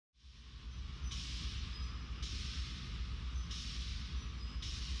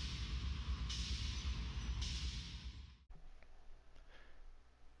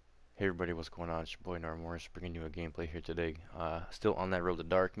Hey everybody, what's going on? It's your boy Morris bringing you a gameplay here today. Still on that road to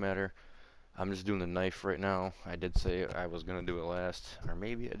dark matter. I'm just doing the knife right now. I did say I was going to do it last, or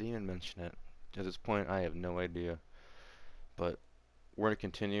maybe I didn't even mention it. At this point, I have no idea. But we're going to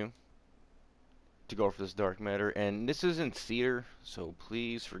continue to go for this dark matter. And this isn't theater, so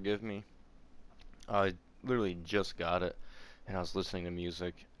please forgive me. I literally just got it, and I was listening to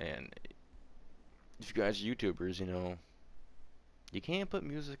music. And if you guys are YouTubers, you know, you can't put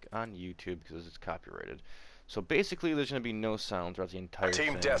music on YouTube because it's copyrighted. So basically, there's going to be no sound throughout the entire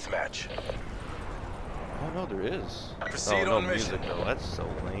Team thing. deathmatch. Oh no, there is. Proceed no on mission. music though. That's so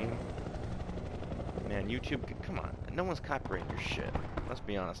lame. Man, YouTube, come on. No one's copyrighting your shit. Let's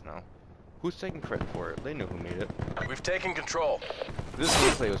be honest now. Who's taking credit for it? They know who made it. We've taken control. This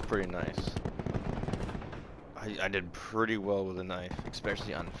gameplay was pretty nice. I did pretty well with a knife,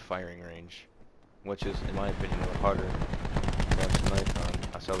 especially on firing range, which is, in my opinion, a little harder. Watch the knife on.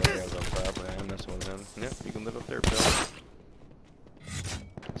 I saw that guy was up top, but I am messing with him. Yep, you can live up there, Bill.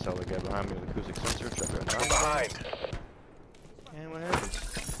 I saw the guy behind me with the acoustic sensor. Check right Behind. And what happens?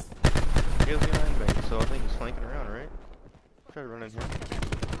 He has the iron bank, so I think he's flanking around, right? Try to run in here.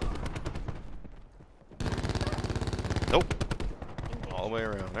 Nope. All the way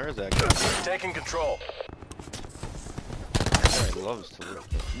around. There's that guy. Taking control. That guy loves to live.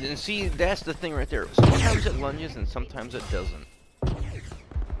 And see, that's the thing right there. Sometimes it lunges and sometimes it doesn't. Like,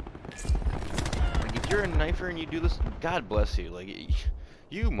 if you're a knifer and you do this, God bless you. Like,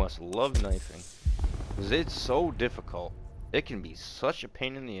 you must love knifing. Because it's so difficult. It can be such a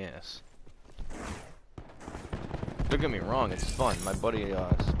pain in the ass. Don't get me wrong, it's fun. My buddy,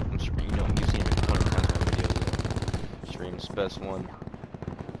 I'm sure you know, you've seen him 20 times in my videos. Streams best one.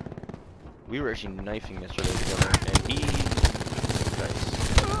 We were actually knifing yesterday together, and he...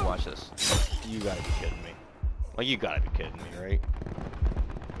 Guys, watch this. You gotta be kidding me. Like, you gotta be kidding me, right?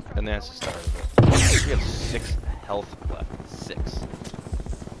 And that's the start of it. We have 6 health left. 6.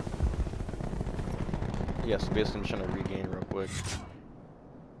 Yeah, so basically I'm trying to regain real quick.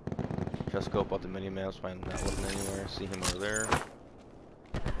 Try to scope out the mini-maps by not looking anywhere. See him over there.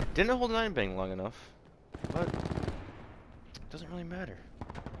 Didn't hold an iron bang long enough, but it doesn't really matter.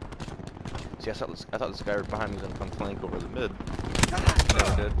 See, I thought this guy right behind me was gonna come flank over the mid.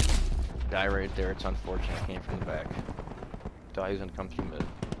 Never did. Guy right there. It's unfortunate. Came from the back. Thought he was gonna come through mid.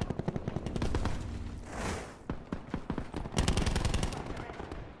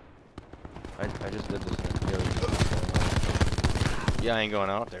 I just did this in the other. Yeah, I ain't going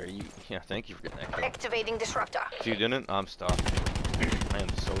out there. Yeah, thank you for getting that kill. Activating disruptor. If you didn't, I'm stuck. I am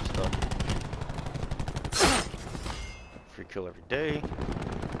so stuck. Free kill every day.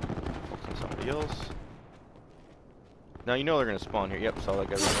 Focus on somebody else. Now you know they're gonna spawn here. Yep, saw that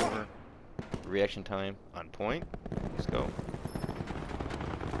guy right over. Reaction time on point. Let's go.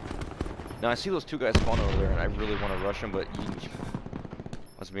 Now I see those 2 guys spawn over there, and I really want to rush them, but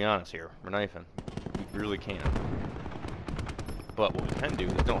let's be honest here. We're knifing. We really can't. But what we can do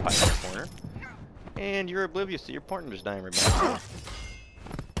is don't hide in the corner. And you're oblivious to your partner just dying right behind you.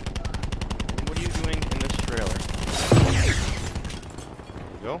 And what are you doing in this trailer? There you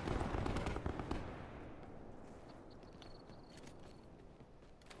go.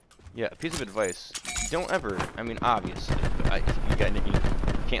 Yeah, a piece of advice. Don't ever, I mean, obviously, you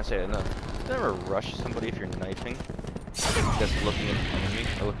can't say it enough. Don't ever rush somebody if you're knifing. That's looking at the enemy,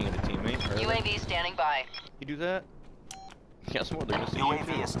 or looking at a teammate. UAV standing by. You do that? Guess what? They're gonna see UAV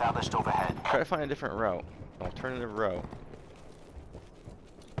you too. established overhead. Try to find a different route. An alternative route.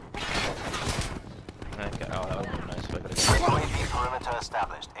 Okay, oh, that would be nice if I could have. UAV perimeter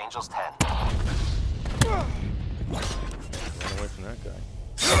established. Angels 10. Run away from that guy.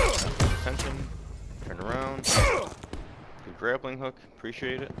 Attention. Turn around. Good grappling hook.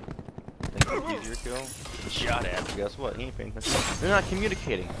 Appreciate it. Think easier kill. Shot at. But guess what? He ain't paying attention. They're not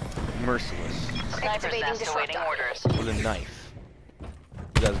communicating. Merciless. Activating disruptor. Orders. With a knife.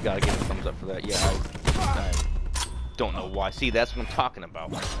 You guys gotta give a thumbs up for that. Yeah, I don't know why. See, that's what I'm talking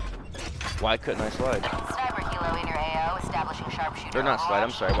about. Why couldn't I slide? Sniper helo in your AO, establishing sharpshooter. They're not slide,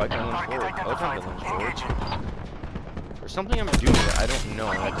 I'm sorry. Why can't I lunge forward? Other times I lunge forward. There's something I'm doing that I don't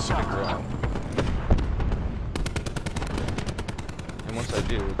know, and I have to figure out. And once I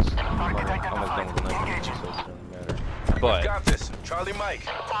do, it's almost done with the knife, so it doesn't really matter. But Got this. Charlie Mike.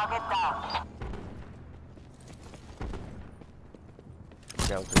 Target down.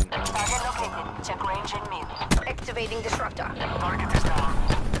 Target located. Check range and mid. Activating disruptor. Target is down.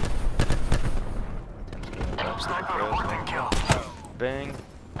 Sniper reporting kill. Bang.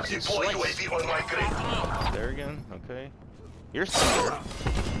 Deploy UAV on my grid. There again. Okay. You're still there.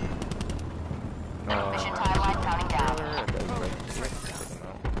 Mission timeline counting down.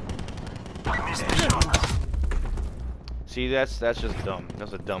 See, that's just dumb.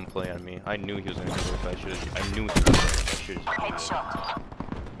 That's a dumb play on me. I knew he was gonna do this. I knew he was gonna do it. I should have just do Headshot.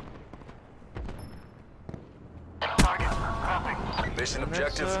 Mission And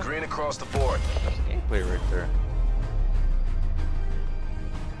objectives that's, green across the board. That's gameplay right there.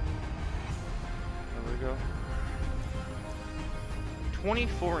 There we go.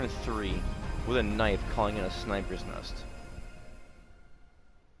 24-3 with a knife calling in a sniper's nest.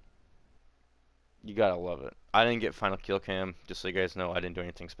 You gotta love it. I didn't get final kill cam, just so you guys know. I didn't do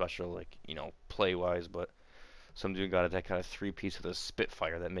anything special, like, you know, play-wise, but some dude got that kind of three-piece with a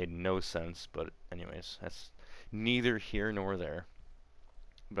Spitfire that made no sense. But anyways, that's neither here nor there.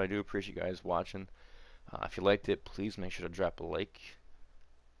 But I do appreciate you guys watching. If you liked it, please make sure to drop a like.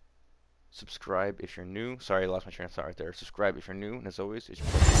 Subscribe if you're new. Sorry, I lost my train of thought right there. Subscribe if you're new, and as always, it's your